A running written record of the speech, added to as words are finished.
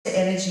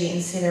Energy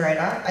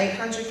Incinerator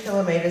 800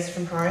 kilometres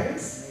from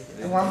homes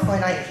and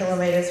 1.8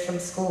 kilometres from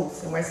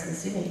schools in Western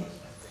Sydney.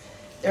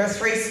 There are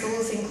 3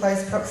 schools in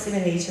close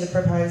proximity to the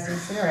proposed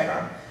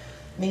incinerator: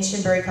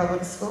 Minchinbury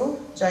Public School,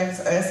 James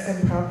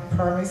Erskine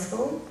Primary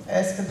School,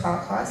 Erskine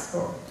Park High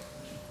School.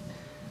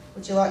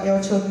 Would you like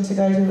your children to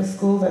go to a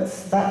school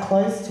that's that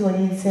close to an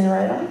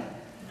incinerator?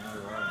 No.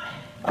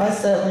 I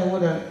certainly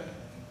wouldn't.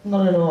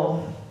 Not at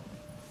all.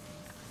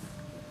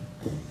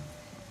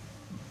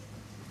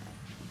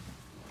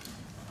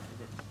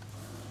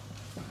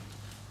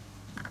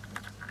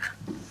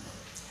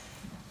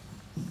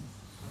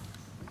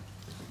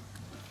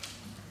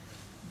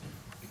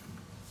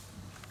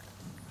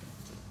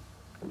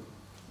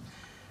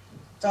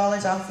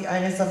 Dialogue Up, the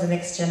owners of the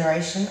Next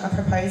Generation, are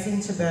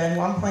proposing to burn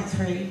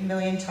 1.3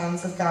 million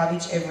tonnes of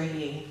garbage every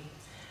year.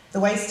 The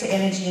waste to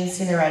energy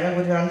incinerator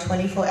would run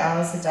 24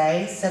 hours a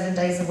day, 7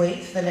 days a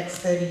week for the next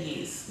 30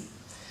 years.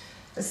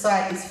 The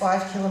site is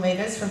 5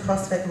 kilometres from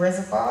Prospect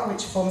Reservoir,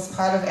 which forms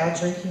part of our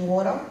drinking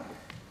water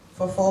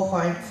for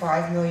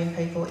 4.5 million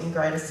people in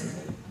Greater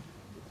Sydney.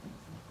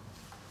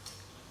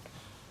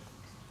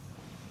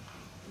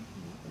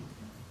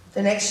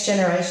 The Next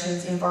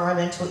Generation's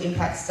environmental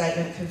impact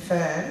statement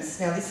confirms,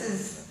 now this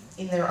is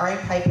in their own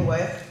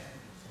paperwork,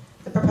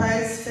 the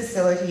proposed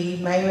facility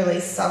may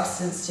release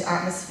substance to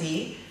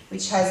atmosphere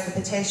which has the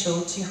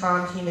potential to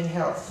harm human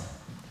health.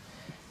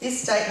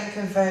 This statement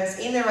confirms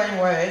in their own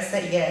words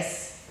that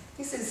yes,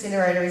 this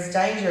incinerator is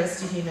dangerous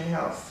to human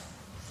health.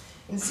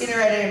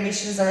 Incinerator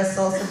emissions are a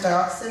source of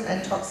dioxin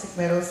and toxic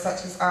metals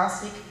such as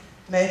arsenic,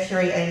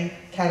 mercury and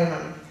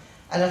cadmium,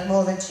 and of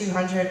more than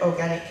 200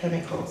 organic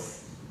chemicals.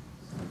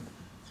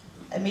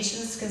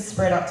 Emissions can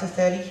spread up to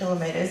 30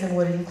 kilometres and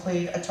would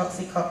include a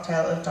toxic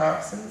cocktail of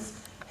dioxins,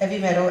 heavy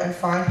metal and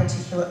fine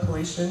particulate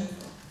pollution.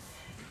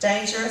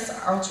 Dangerous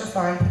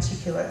ultrafine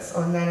particulates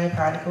or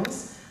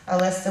nanoparticles are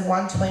less than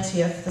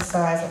 1/20th the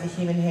size of a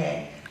human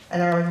hair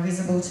and are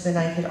invisible to the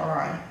naked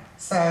eye.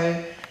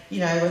 So,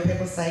 when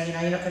people say,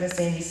 you're not going to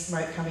see any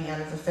smoke coming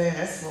out of the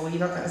furnace, well, you're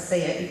not going to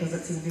see it because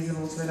it's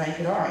invisible to the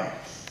naked eye.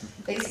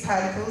 These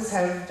particles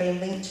have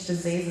been linked to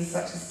diseases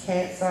such as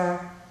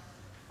cancer,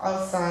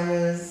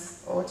 Alzheimer's,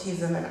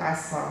 autism and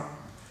asthma.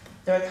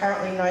 There are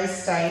currently no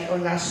state or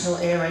national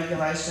air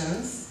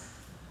regulations,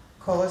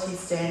 quality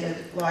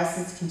standard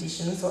licence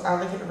conditions or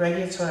other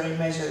regulatory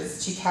measures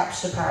to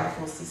capture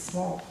particles this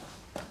small.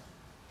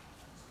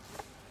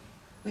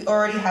 We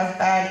already have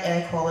bad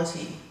air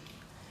quality.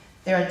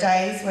 There are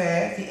days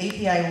where the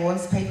EPA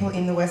warns people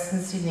in the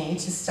Western Sydney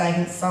to stay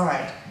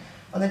inside.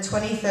 On the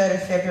 23rd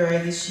of February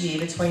this year,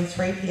 between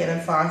 3 p.m.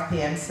 and 5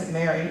 p.m, in St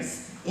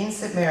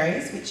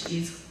Mary's, which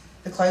is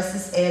the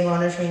closest air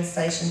monitoring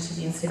station to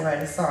the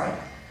incinerator site,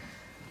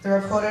 the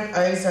reported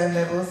ozone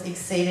levels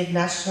exceeded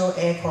national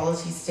air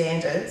quality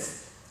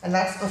standards, and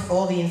that's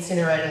before the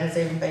incinerator has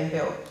even been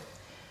built.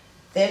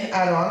 Then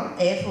add on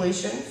air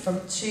pollution from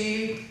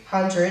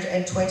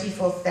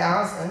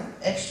 224,000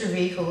 extra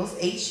vehicles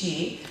each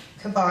year,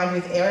 combined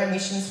with air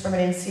emissions from an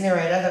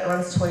incinerator that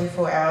runs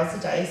 24 hours a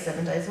day,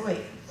 7 days a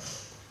week.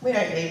 We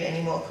don't need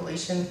any more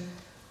pollution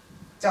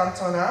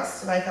dumped on us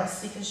to make us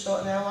sick and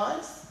shorten our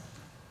lives.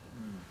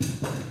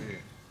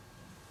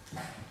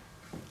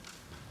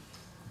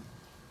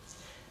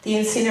 The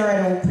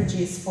incinerator will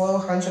produce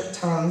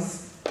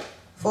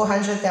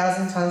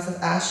 400,000 tonnes of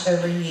ash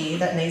every year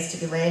that needs to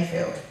be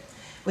landfilled,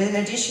 with an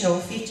additional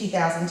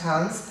 50,000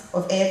 tonnes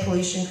of air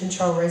pollution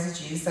control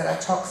residues that are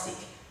toxic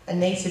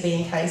and need to be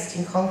encased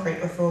in concrete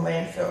before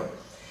landfill.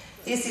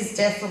 This is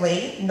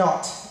definitely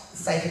not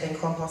safer than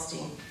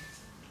composting.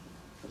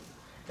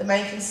 The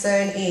main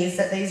concern is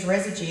that these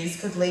residues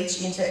could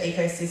leach into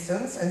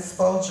ecosystems and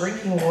spoil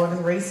drinking water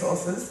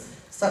resources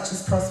such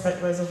as Prospect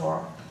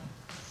Reservoir.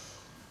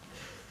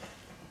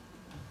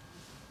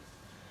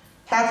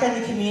 How can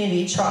the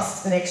community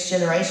trust the Next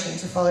Generation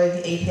to follow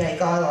the EPA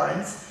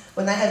guidelines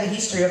when they have a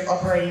history of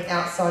operating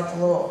outside the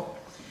law?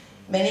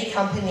 Many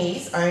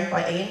companies owned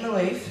by Ian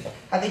Malouf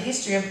have a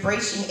history of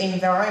breaching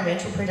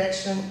environmental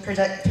protection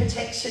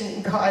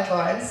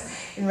guidelines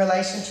in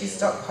relation to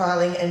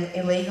stockpiling and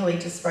illegally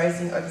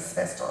disposing of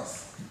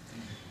asbestos.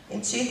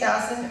 In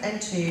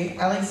 2002,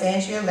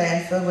 Alexandria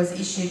Landfill was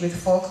issued with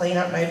 4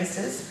 clean-up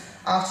notices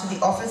after the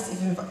Office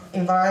of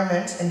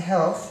Environment and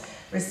Health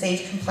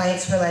received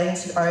complaints relating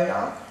to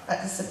odour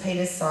at the St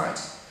Peters site.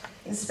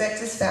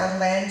 Inspectors found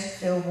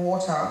landfill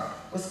water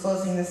was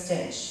causing the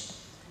stench.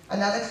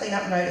 Another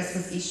clean-up notice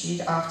was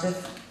issued after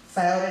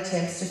failed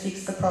attempts to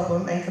fix the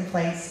problem and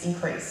complaints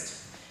increased.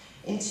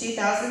 In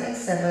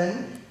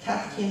 2007,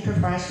 Cathkin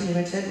Proprietary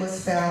Limited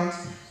was found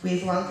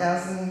with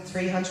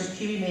 1,300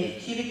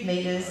 cubic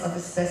metres of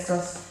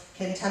asbestos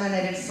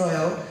contaminated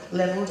soil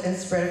levelled and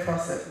spread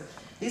across it.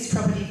 This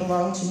property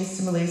belonged to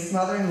Mr Malouf's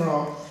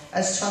mother-in-law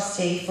as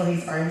trustee for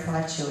his own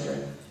 5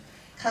 children.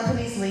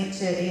 Companies linked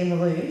to Ian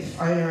Malouf,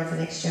 owner of the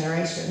Next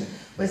Generation,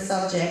 were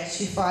subject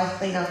to 5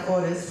 clean-up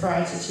orders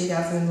prior to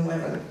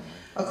 2011,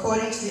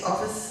 according to the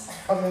Office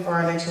of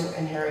Environmental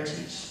and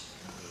Heritage.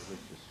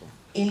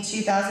 In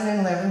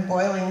 2011,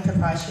 Boiling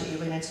Proprietary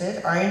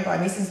Limited, owned by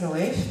Mrs.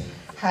 Malouf,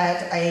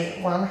 had a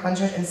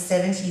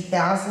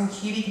 170,000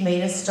 cubic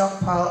metre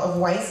stockpile of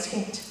waste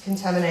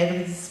contaminated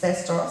with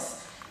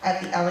asbestos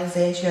at the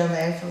Alexandria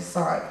landfill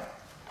site.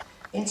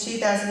 In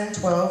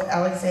 2012,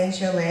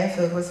 Alexandria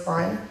landfill was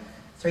fined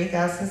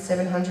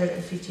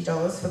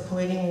 $3,750 for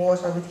polluting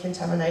water with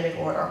contaminated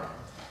water.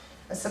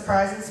 A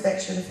surprise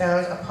inspection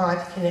found a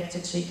pipe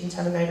connected to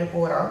contaminated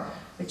water,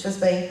 which was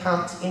being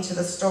pumped into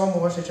the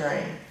stormwater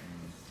drain.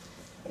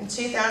 In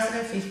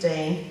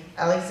 2015,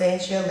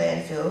 Alexandria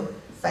landfill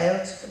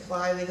failed to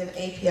comply with an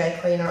EPA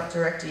clean-up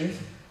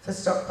directive for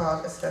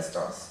stockpiled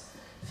asbestos.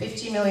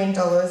 $50 million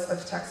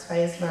of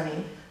taxpayers'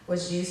 money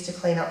was used to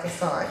clean up the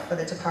site by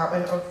the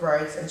Department of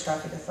Roads and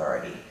Traffic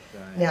Authority.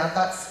 Now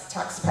that's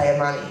taxpayer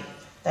money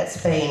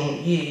that's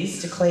being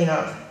used to clean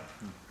up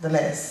the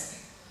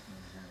mess.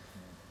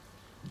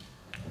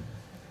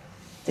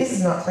 This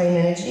is not clean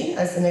energy,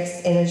 as the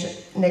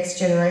next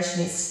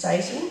generation is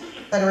stating,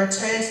 but a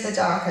return to the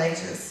dark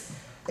ages.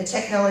 The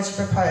technology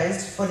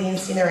proposed for the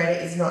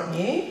incinerator is not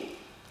new,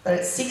 but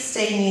it's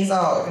 16 years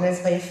old and has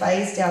been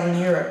phased out in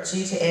Europe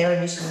due to air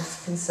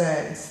emissions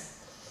concerns.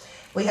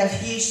 We have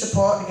huge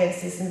support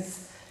against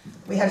this.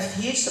 We have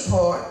huge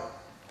support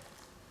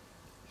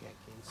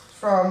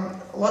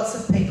from lots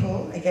of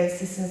people against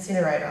this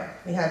incinerator.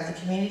 We have the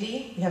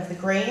community, we have the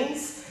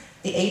Greens,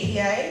 the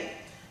EPA,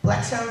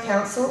 Blacktown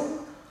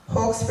Council,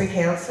 Hawkesbury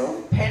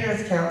Council,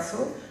 Penrith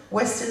Council,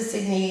 Western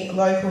Sydney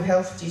Local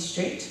Health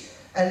District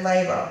and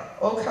Labor,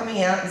 all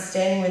coming out and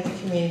standing with the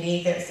community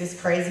against this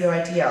crazy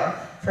idea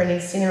for an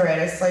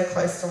incinerator so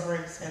close to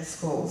homes and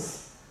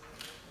schools.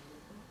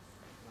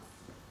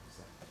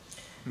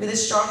 With a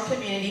strong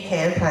community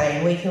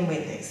campaign, we can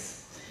win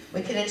this.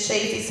 We can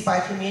achieve this by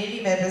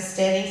community members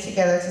standing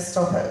together to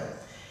stop it.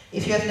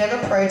 If you have never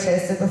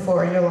protested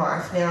before in your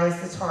life, now is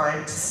the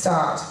time to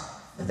start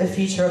for the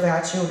future of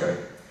our children.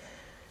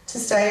 To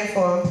stay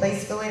informed,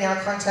 please fill in our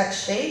contact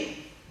sheet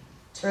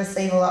to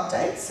receive all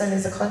updates. So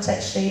there's a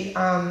contact sheet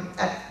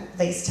at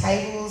these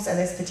tables and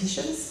there's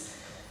petitions.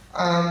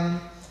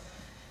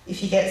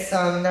 If you get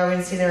some No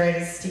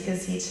Incinerators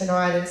stickers here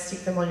tonight and stick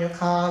them on your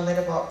car,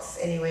 letterbox,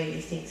 anywhere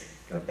you think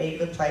would be a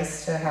good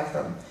place to have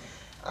them.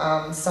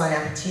 Sign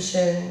our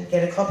petition,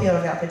 get a copy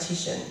of our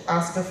petition,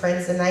 ask your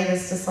friends and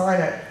neighbours to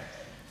sign it.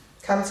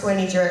 Come to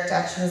any direct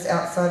actions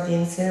outside the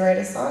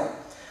incinerator site.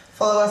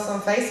 Follow us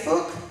on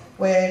Facebook.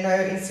 We're No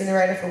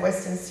Incinerator for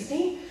Western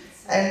Sydney.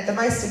 And the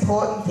most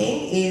important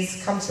thing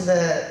is come to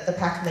the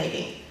PAC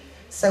meeting.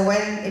 So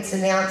when it's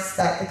announced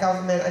that the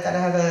government are going to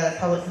have a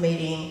public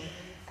meeting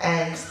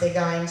and they're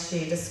going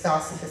to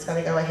discuss if it's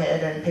going to go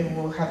ahead and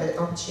people will have an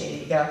opportunity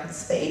to get up and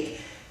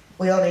speak,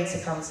 we all need to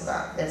come to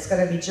that. And it's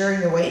going to be during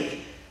the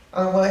week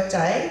on a work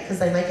day because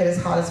they make it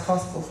as hard as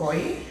possible for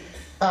you.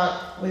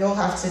 But we all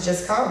have to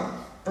just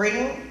come.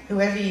 Bring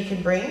whoever you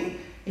can bring.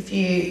 If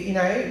you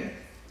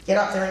get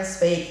up there and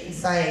speak and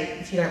say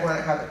if you don't want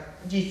it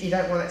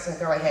to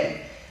go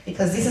ahead,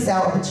 because this is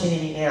our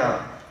opportunity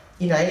now.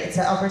 It's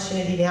our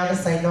opportunity now to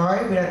say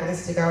no, we don't want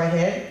this to go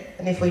ahead.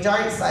 And if we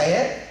don't say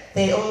it,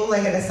 they're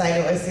going to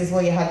say to us is,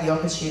 well, you had the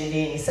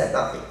opportunity and you said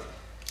nothing.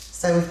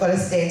 So we've got to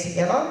stand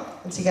together,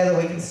 and together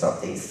we can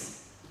stop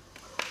this.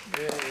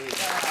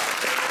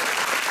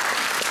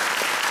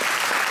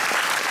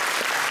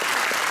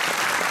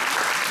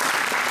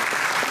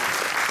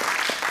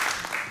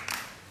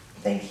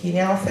 Thank you.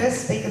 Now, our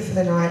first speaker for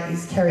the night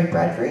is Kerry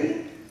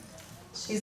Bradbury.